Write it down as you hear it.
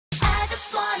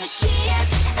just wanna kiss,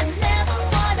 I never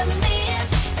wanna miss.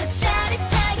 더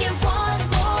짜릿하게 one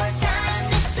more time.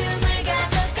 내 숨을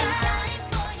가져가.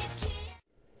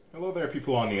 Hello there,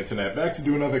 people on the internet. Back to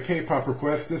do another K-pop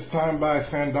request, this time by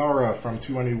Sandara from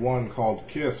 2NE1 called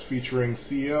Kiss featuring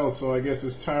CL. So I guess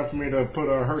it's time for me to put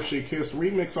a Hershey Kiss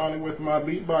remix on it with my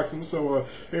beatboxing. So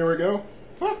here we go.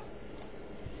 Huh.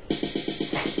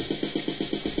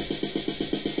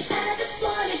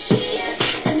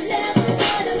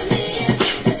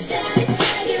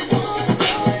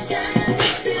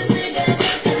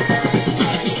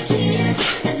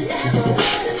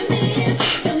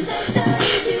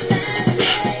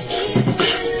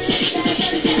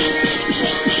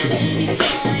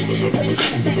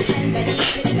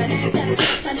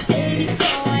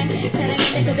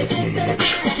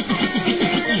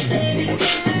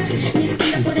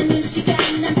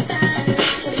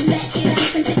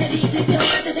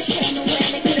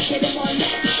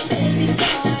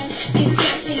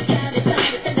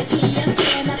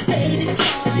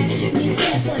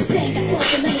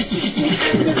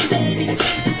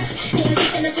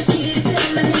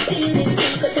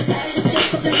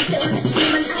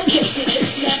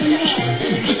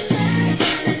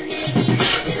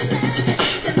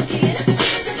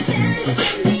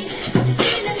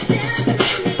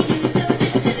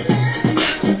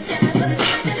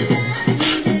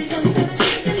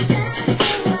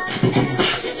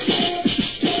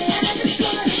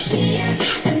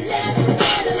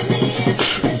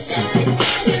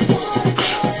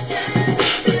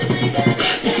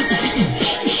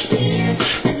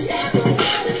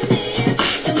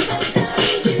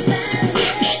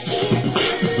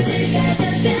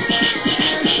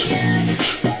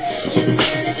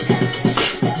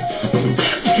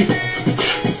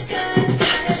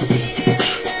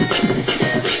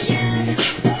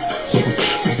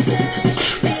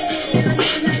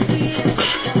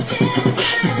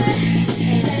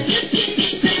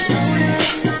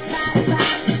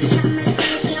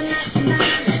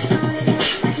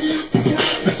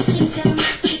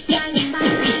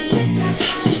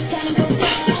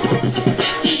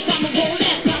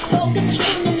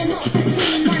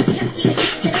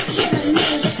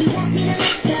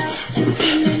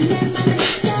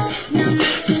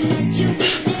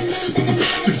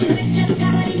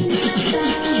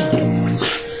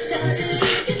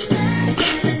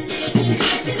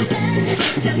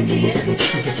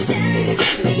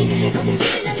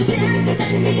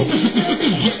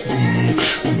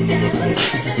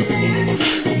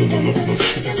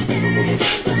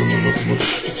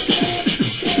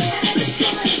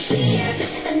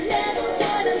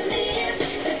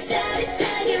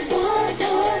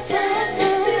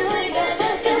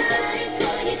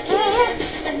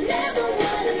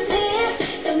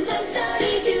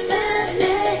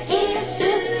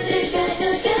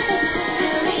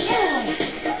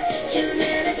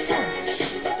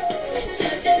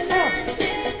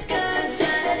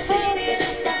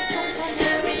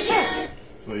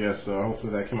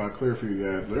 Hopefully that came out clear for you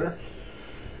guys there.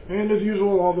 And as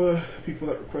usual, all the people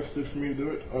that requested for me to do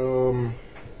it,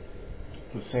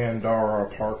 the Sandara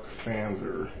Park fans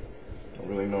don't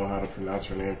really know how to pronounce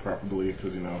her name properly,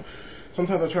 because, you know,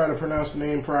 sometimes I try to pronounce the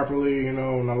name properly, you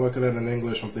know, when I look at it in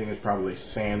English, I'm thinking it's probably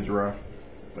Sandra,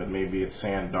 but maybe it's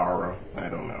Sandara, I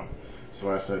don't know.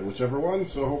 So I said whichever one,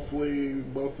 so hopefully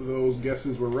both of those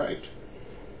guesses were right.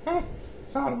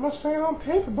 Saw the Mustang on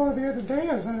paperboy the other day.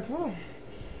 I was like,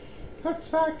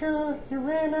 looks like you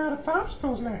ran out of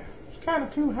popsicles now. It's kind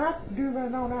of too hot to do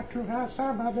that. No, not too hot.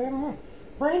 Sorry about that.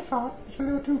 Rainfall. It's a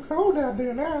little too cold out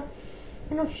there now.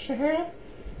 You know what you should have?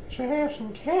 You should have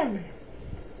some candy.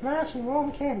 Nice and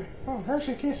warm candy.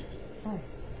 Hershey Kisses.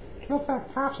 Looks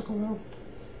like popsicle though.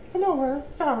 But no worries.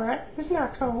 It's alright. It's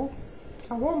not cold.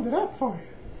 I warmed it up for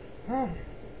you.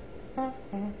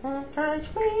 Ice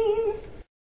cream.